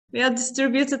We are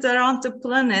distributed around the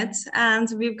planet and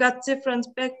we've got different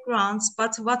backgrounds,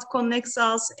 but what connects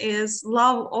us is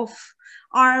love of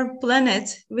our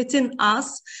planet within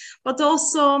us. But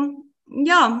also,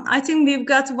 yeah, I think we've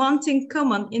got one thing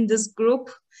common in this group.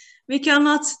 We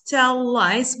cannot tell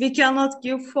lies, we cannot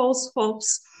give false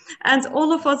hopes. And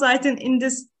all of us, I think, in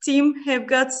this team have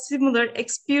got similar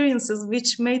experiences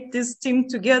which made this team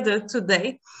together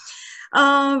today.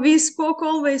 We spoke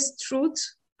always truth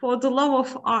for the love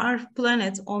of our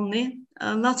planet only,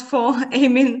 not for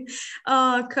aiming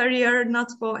career,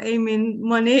 not for aiming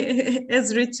money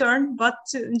as return, but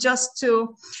just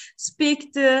to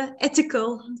speak the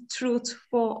ethical truth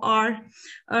for our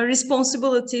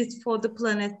responsibility for the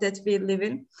planet that we live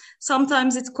in.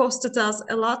 Sometimes it costed us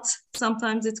a lot.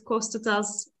 Sometimes it costed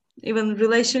us even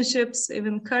relationships,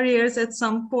 even careers at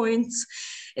some points.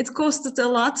 It costed a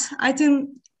lot. I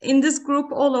think in this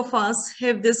group, all of us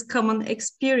have this common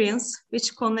experience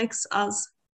which connects us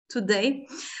today.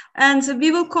 And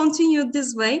we will continue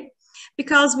this way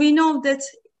because we know that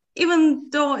even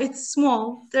though it's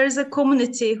small, there is a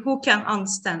community who can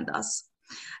understand us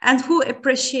and who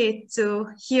appreciate to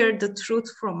hear the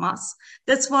truth from us.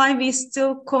 That's why we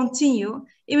still continue,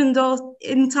 even though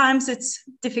in times it's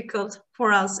difficult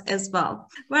for us as well.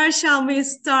 Where shall we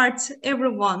start,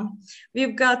 everyone?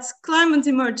 We've got climate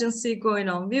emergency going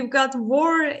on. We've got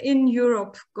war in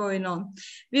Europe going on.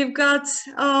 We've got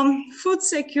food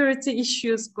security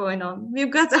issues going on.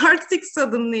 We've got Arctic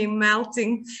suddenly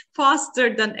melting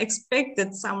faster than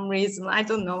expected some reason. I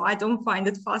don't know. I don't find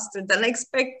it faster than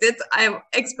expected. I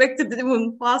expected it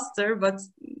even faster, but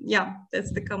yeah,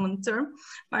 that's the common term.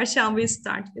 Where shall we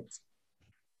start with?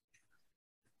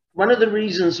 One of the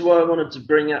reasons why I wanted to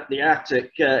bring up the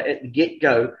Arctic at the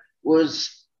get-go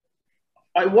was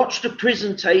I watched a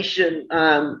presentation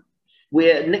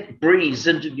where Nick Breeze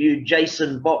interviewed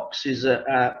Jason Box, who's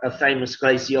a famous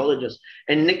glaciologist,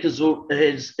 and Nick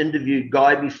has interviewed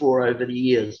Guy before over the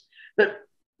years. But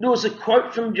there was a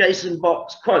quote from Jason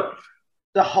Box, quote,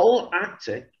 "The whole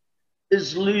Arctic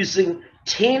is losing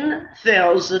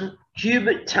 10,000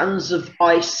 cubic tons of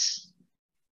ice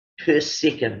per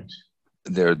second."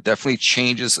 There are definitely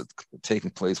changes taking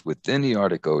place within the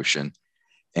Arctic Ocean,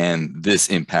 and this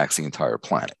impacts the entire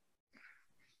planet.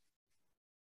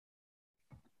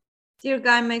 Dear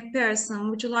Guy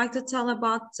McPherson, would you like to tell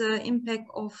about the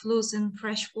impact of losing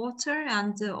fresh water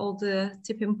and all the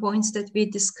tipping points that we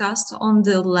discussed on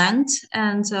the land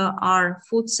and our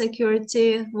food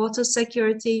security, water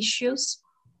security issues?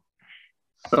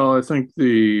 Well, I think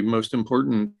the most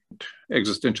important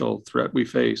existential threat we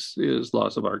face is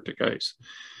loss of Arctic ice.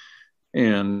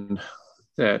 And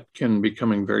that can be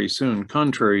coming very soon,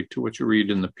 contrary to what you read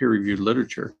in the peer-reviewed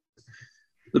literature.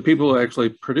 The people who actually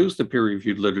produce the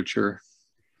peer-reviewed literature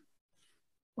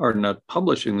are not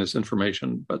publishing this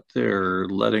information, but they're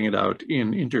letting it out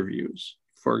in interviews.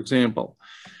 For example,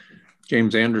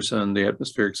 James Anderson, the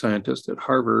atmospheric scientist at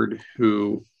Harvard,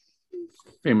 who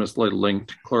famously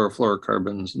linked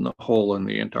chlorofluorocarbons in the hole in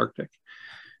the Antarctic.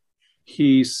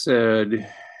 He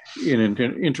said in an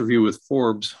interview with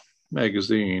Forbes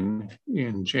magazine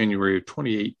in January of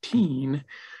 2018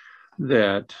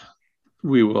 that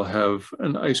we will have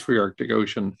an ice-free Arctic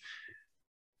Ocean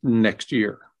next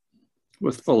year,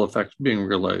 with full effects being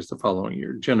realized the following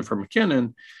year. Jennifer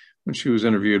McKinnon, when she was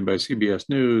interviewed by CBS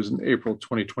News in April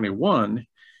 2021,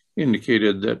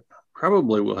 indicated that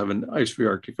probably we'll have an ice-free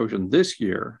Arctic Ocean this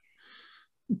year.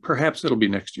 Perhaps it'll be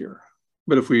next year.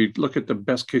 But if we look at the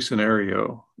best case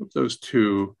scenario of those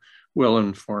two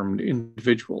well-informed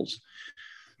individuals,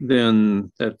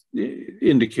 then that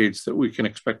indicates that we can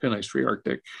expect an ice-free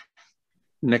Arctic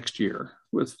next year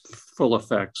with full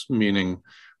effects, meaning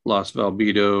loss of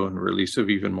albedo and release of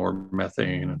even more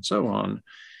methane and so on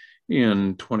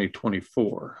in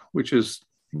 2024, which is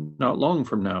not long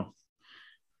from now.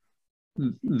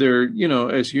 There,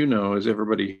 as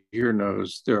everybody here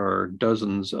knows, there are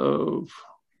dozens of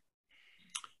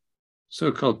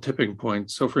so-called tipping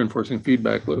points, self-reinforcing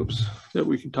feedback loops that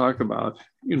we can talk about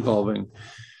involving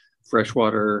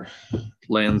freshwater,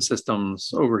 land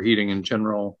systems, overheating in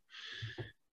general.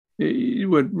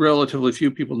 What relatively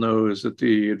few people know is that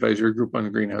the Advisory Group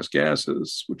on Greenhouse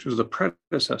Gases, which was the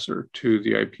predecessor to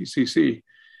the IPCC,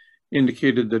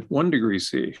 indicated that 1 degree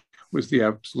C was the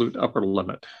absolute upper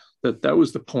limit, that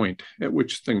was the point at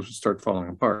which things would start falling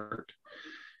apart.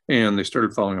 And they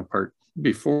started falling apart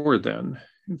before then.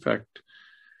 In fact,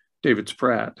 David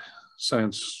Spratt,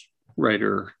 science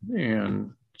writer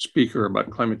and speaker about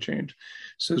climate change,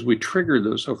 says we triggered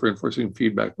those self-reinforcing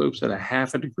feedback loops at a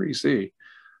 0.5 degree C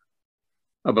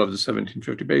above the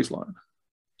 1750 baseline.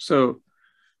 So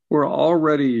we're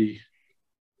already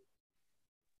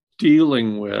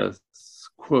dealing with,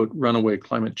 quote, runaway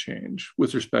climate change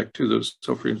with respect to those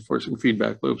self-reinforcing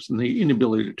feedback loops and the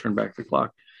inability to turn back the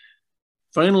clock.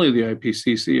 Finally, the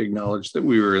IPCC acknowledged that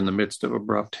we were in the midst of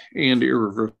abrupt and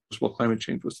irreversible climate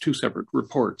change with two separate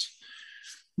reports,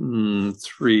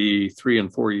 3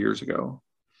 and 4 years ago.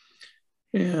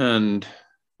 And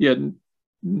yet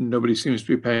nobody seems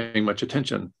to be paying much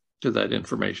attention to that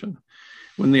information.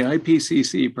 When the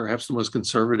IPCC, perhaps the most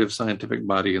conservative scientific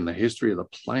body in the history of the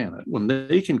planet, when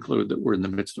they conclude that we're in the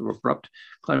midst of abrupt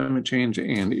climate change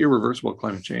and irreversible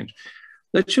climate change,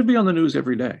 that should be on the news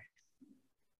every day,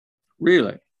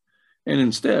 really. And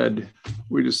instead,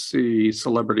 we just see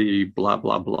celebrity blah,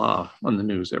 blah, blah on the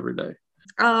news every day.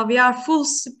 We are full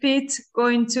speed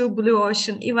going to Blue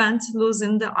Ocean event,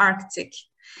 losing the Arctic.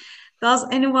 Does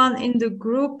anyone in the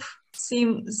group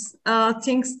thinks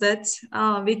that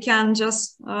we can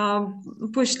just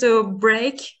push the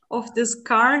brake of this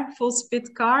car, full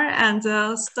speed car, and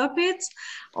stop it?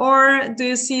 Or do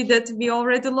you see that we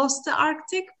already lost the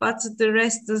Arctic, but the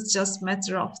rest is just a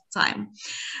matter of time?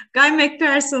 Guy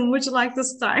McPherson, would you like to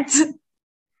start?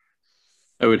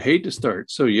 I would hate to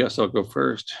start, so yes, I'll go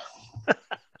first.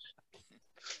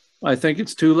 I think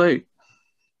it's too late.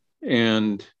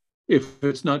 And if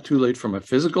it's not too late from a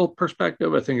physical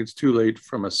perspective, I think it's too late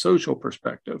from a social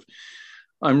perspective.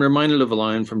 I'm reminded of a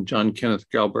line from John Kenneth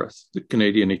Galbraith, the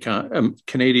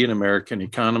Canadian-American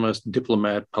economist,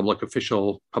 diplomat, public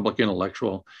official, public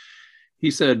intellectual.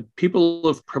 He said, people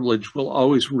of privilege will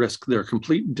always risk their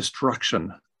complete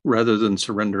destruction rather than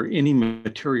surrender any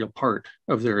material part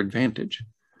of their advantage.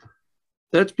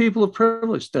 That's people of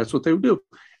privilege. That's what they would do.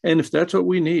 And if that's what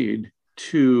we need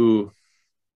to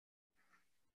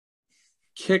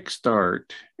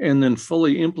kickstart and then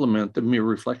fully implement the mere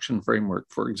reflection framework,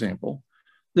 for example,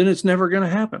 then it's never going to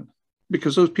happen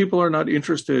because those people are not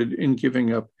interested in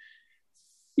giving up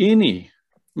any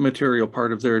material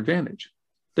part of their advantage.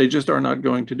 They just are not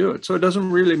going to do it. So it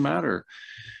doesn't really matter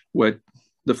what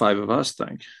the five of us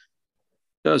think,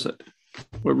 does it?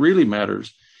 What really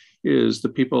matters is the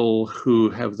people who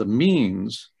have the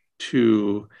means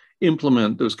to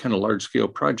implement those kind of large-scale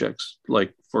projects,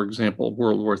 like, for example,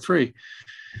 World War III.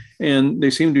 And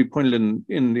they seem to be pointed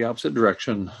in the opposite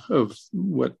direction of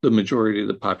what the majority of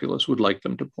the populace would like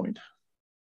them to point.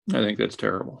 I think that's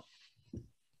terrible.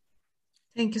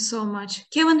 Thank you so much.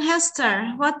 Kevin,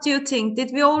 Hester, what do you think?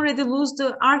 Did we already lose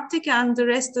the Arctic and the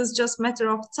rest is just a matter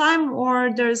of time,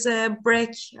 or there's a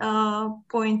break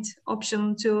point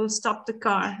option to stop the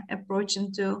car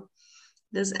approaching to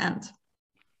this end?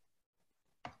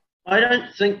 I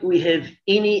don't think we have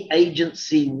any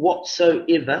agency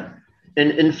whatsoever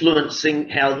in influencing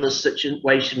how this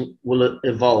situation will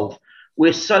evolve.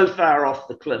 We're so far off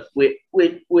the cliff.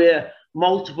 We're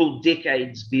multiple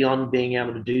decades beyond being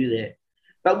able to do that.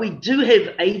 But we do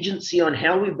have agency on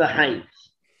how we behave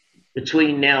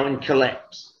between now and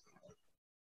collapse.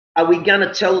 Are we going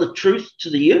to tell the truth to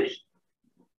the youth?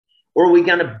 Or are we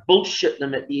going to bullshit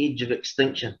them at the edge of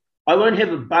extinction? I won't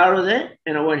have a bar of that,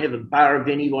 and I won't have a bar of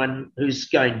anyone who's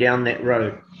going down that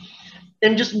road.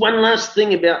 And just one last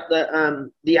thing about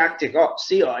the Arctic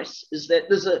sea ice is that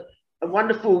there's a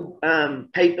wonderful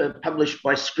paper published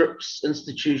by Scripps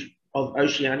Institute of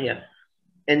Oceania,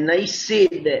 and they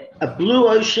said that a blue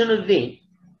ocean event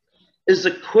is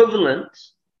equivalent,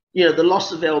 the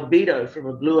loss of albedo from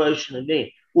a blue ocean event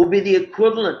will be the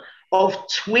equivalent of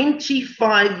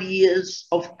 25 years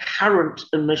of current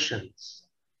emissions.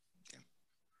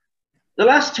 The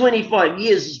last 25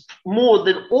 years is more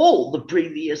than all the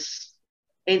previous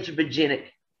anthropogenic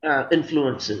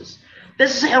influences.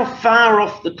 This is how far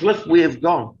off the cliff we have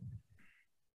gone.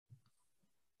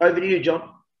 Over to you, John.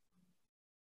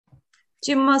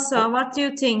 Jim Massa, what do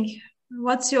you think?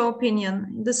 What's your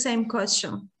opinion? The same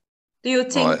question. Do you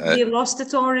think we lost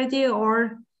it already,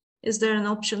 or is there an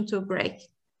option to break?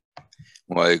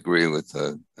 Well, I agree with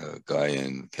Guy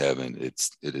and Kevin.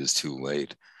 It is too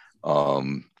late.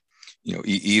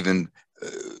 Even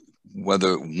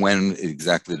when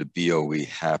exactly the BOE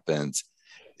happens,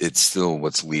 it's still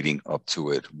what's leading up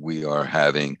to it. We are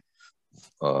having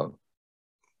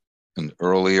an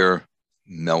earlier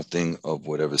melting of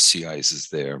whatever sea ice is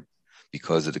there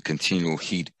because of the continual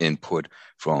heat input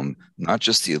from not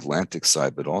just the Atlantic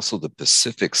side, but also the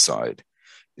Pacific side,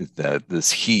 is that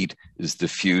this heat is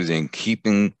diffusing,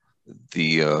 keeping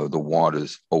the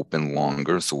waters open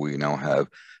longer. So we now have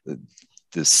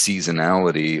the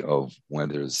seasonality of when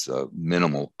there's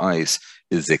minimal ice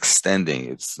is extending.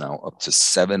 It's now up to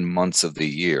 7 months of the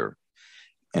year.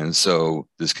 And so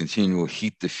this continual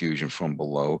heat diffusion from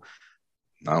below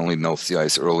not only melts the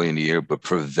ice early in the year, but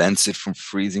prevents it from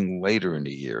freezing later in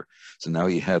the year. So now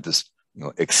you have this,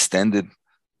 extended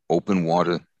open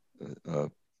water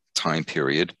time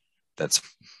period that's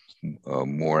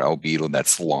more albedo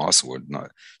that's lost or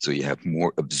not. So you have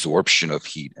more absorption of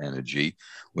heat energy.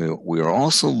 We're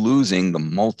also losing the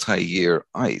multi-year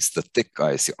ice, the thick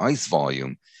ice. The ice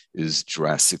volume is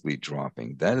drastically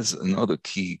dropping. That is another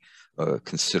key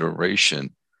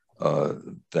consideration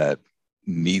that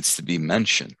needs to be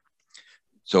mentioned.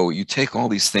 So you take all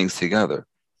these things together,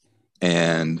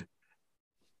 and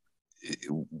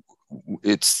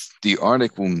it's the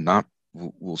Arctic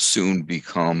will soon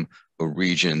become a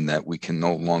region that we can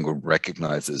no longer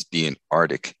recognize as being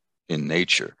Arctic in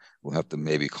nature. We'll have to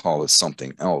maybe call it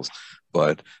something else.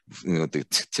 But the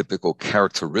typical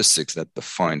characteristics that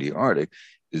define the Arctic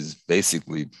is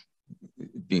basically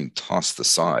being tossed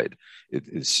aside.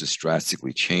 It's just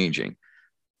drastically changing.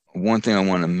 One thing I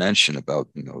want to mention about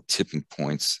tipping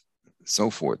points and so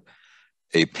forth,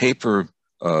 a paper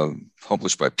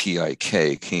published by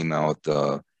PIK came out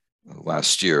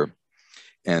last year,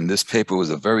 and this paper was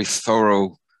a very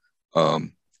thorough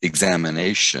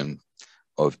examination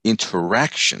of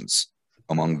interactions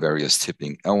among various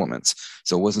tipping elements.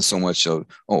 So it wasn't so much of,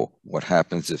 what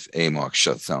happens if AMOC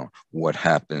shuts down? What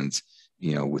happens,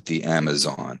 with the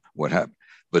Amazon?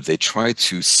 But they tried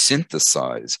to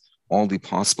synthesize all the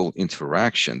possible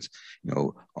interactions.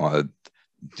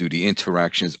 Do the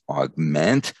interactions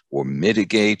augment or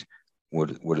mitigate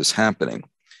what is happening?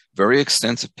 Very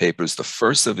extensive papers, the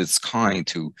first of its kind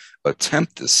to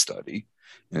attempt this study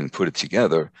and put it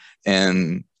together.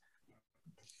 And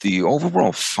the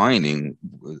overall finding,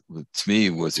 to me,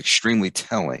 was extremely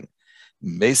telling.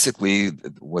 Basically,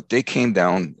 what they came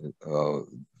down,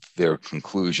 their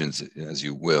conclusions, as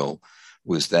you will,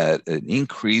 was that an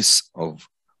increase of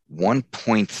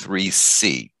 1.3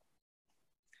 C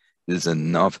is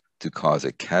enough to cause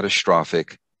a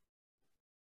catastrophic,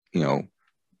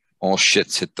 all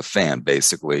shits hit the fan,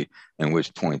 basically, at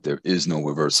which point there is no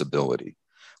reversibility.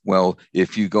 Well,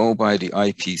 if you go by the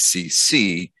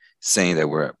IPCC saying that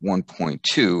we're at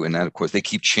 1.2, and that, of course, they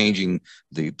keep changing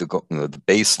the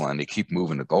baseline, they keep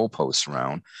moving the goalposts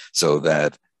around, so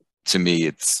that, to me,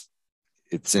 it's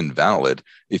invalid.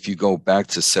 If you go back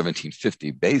to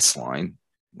 1750 baseline,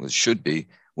 it should be,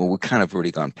 we're kind of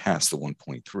already gone past the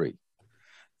 1.3.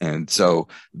 And so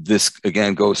this,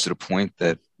 again, goes to the point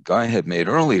that Guy had made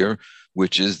earlier,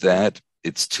 which is that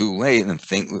it's too late and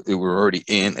we're already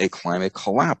in a climate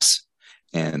collapse.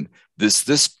 And this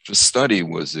study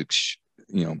was,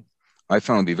 I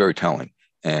found to be very telling.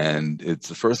 And it's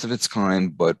the first of its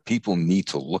kind, but people need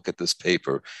to look at this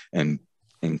paper and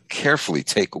carefully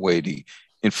take away the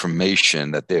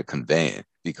information that they're conveying,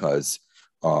 because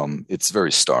it's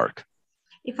very stark.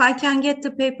 If I can get the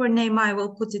paper name, I will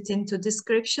put it into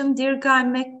description. Dear Guy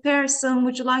McPherson,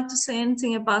 would you like to say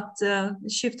anything about the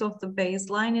shift of the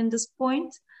baseline in this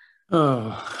point?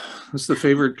 Oh, it's the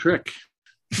favorite trick,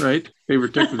 right?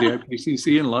 Favorite trick of the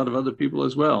IPCC and a lot of other people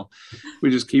as well.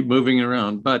 We just keep moving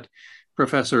around. But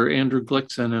Professor Andrew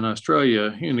Glickson in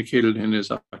Australia indicated in his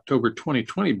October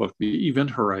 2020 book, The Event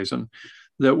Horizon,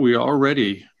 that we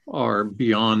already are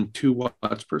beyond 2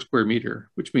 watts per square meter,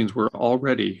 which means we're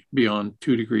already beyond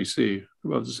 2 degrees C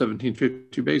above the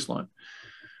 1750 baseline.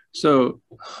 So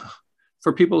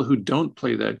for people who don't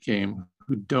play that game,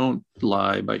 who don't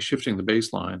lie by shifting the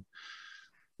baseline,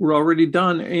 we're already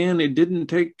done, and it didn't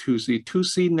take 2C.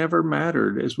 2C never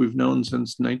mattered, as we've known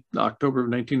since October of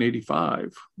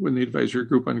 1985, when the Advisory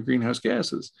Group on Greenhouse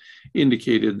Gases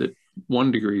indicated that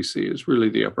 1 degree C is really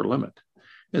the upper limit.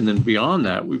 And then beyond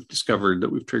that, we've discovered that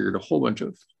we've triggered a whole bunch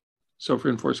of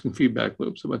self-reinforcing feedback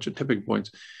loops, a bunch of tipping points,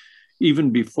 even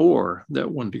before that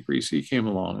 1 degree C came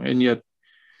along. And yet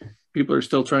people are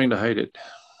still trying to hide it.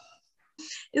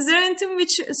 Is there anything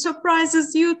which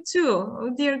surprises you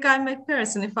too, dear Guy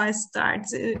McPherson? If I start,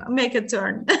 make a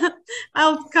turn.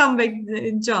 I'll come back,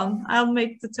 John. I'll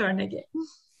make the turn again.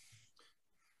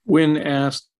 When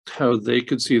asked how they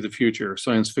could see the future,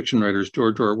 science fiction writers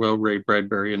George Orwell, Ray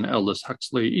Bradbury, and Aldous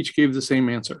Huxley each gave the same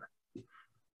answer.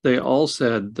 They all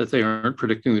said that they aren't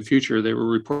predicting the future. They were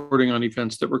reporting on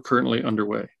events that were currently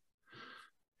underway.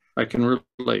 I can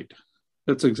relate.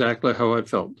 That's exactly how I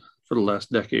felt for the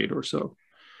last decade or so.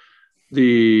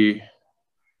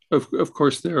 Of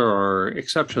course, there are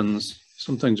exceptions.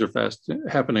 Some things are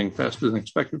happening faster than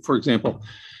expected. For example,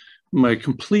 my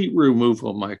complete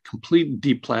removal, my complete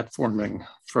deplatforming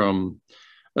from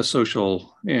a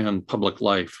social and public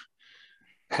life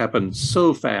happened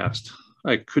so fast,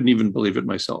 I couldn't even believe it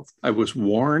myself. I was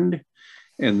warned,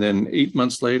 and then 8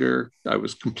 months later, I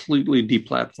was completely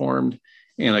deplatformed,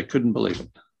 and I couldn't believe it.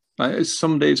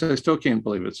 Some days I still can't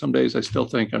believe it. Some days I still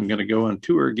think I'm going to go on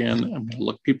tour again. I'm going to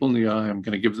look people in the eye. I'm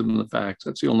going to give them the facts.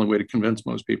 That's the only way to convince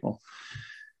most people.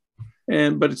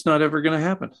 But it's not ever going to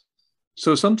happen.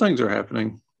 So some things are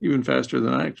happening even faster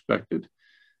than I expected.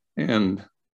 And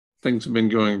things have been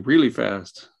going really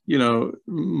fast. You know,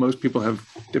 most people have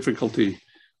difficulty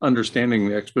understanding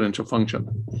the exponential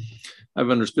function.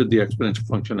 I've understood the exponential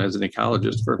function as an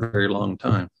ecologist for a very long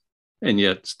time. And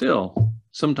yet still,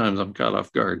 sometimes I'm caught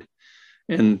off guard.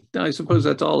 And I suppose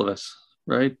that's all of us,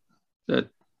 right? That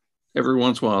every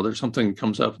once in a while, there's something that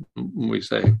comes up and we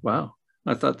say, wow,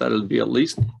 I thought that would be at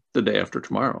least the day after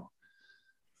tomorrow.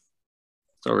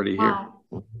 It's already here.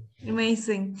 Wow.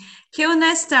 Amazing.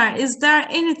 Hester, is there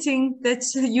anything that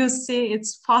you see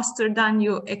it's faster than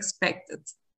you expected?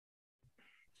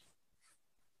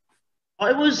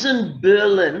 I was in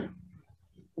Berlin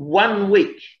 1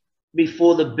 week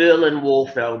before the Berlin Wall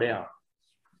fell down.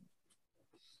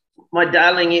 My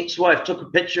darling ex-wife took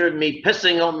a picture of me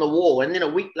pissing on the wall, and then a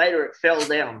week later it fell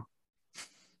down.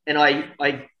 And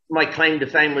my claim to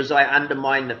fame was I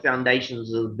undermined the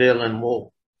foundations of the Berlin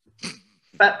Wall.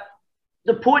 But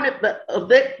the point of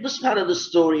this part of the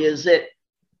story is that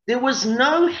there was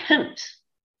no hint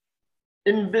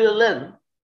in Berlin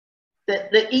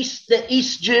that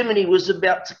East Germany was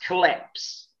about to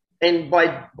collapse, and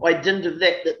by dint of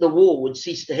that the war would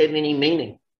cease to have any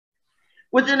meaning.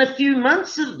 Within a few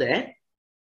months of that,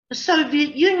 the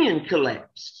Soviet Union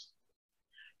collapsed.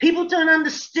 People don't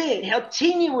understand how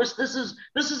tenuous this is.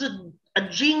 This is a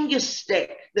Jenga stack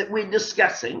that we're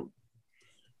discussing.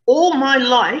 All my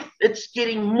life, it's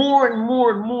getting more and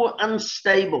more and more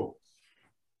unstable.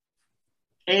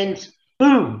 And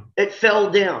boom, it fell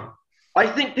down. I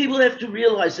think people have to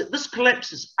realize that this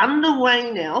collapse is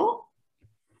underway now,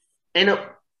 and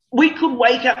we could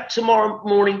wake up tomorrow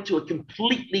morning to a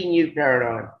completely new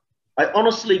paradigm. I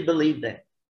honestly believe that.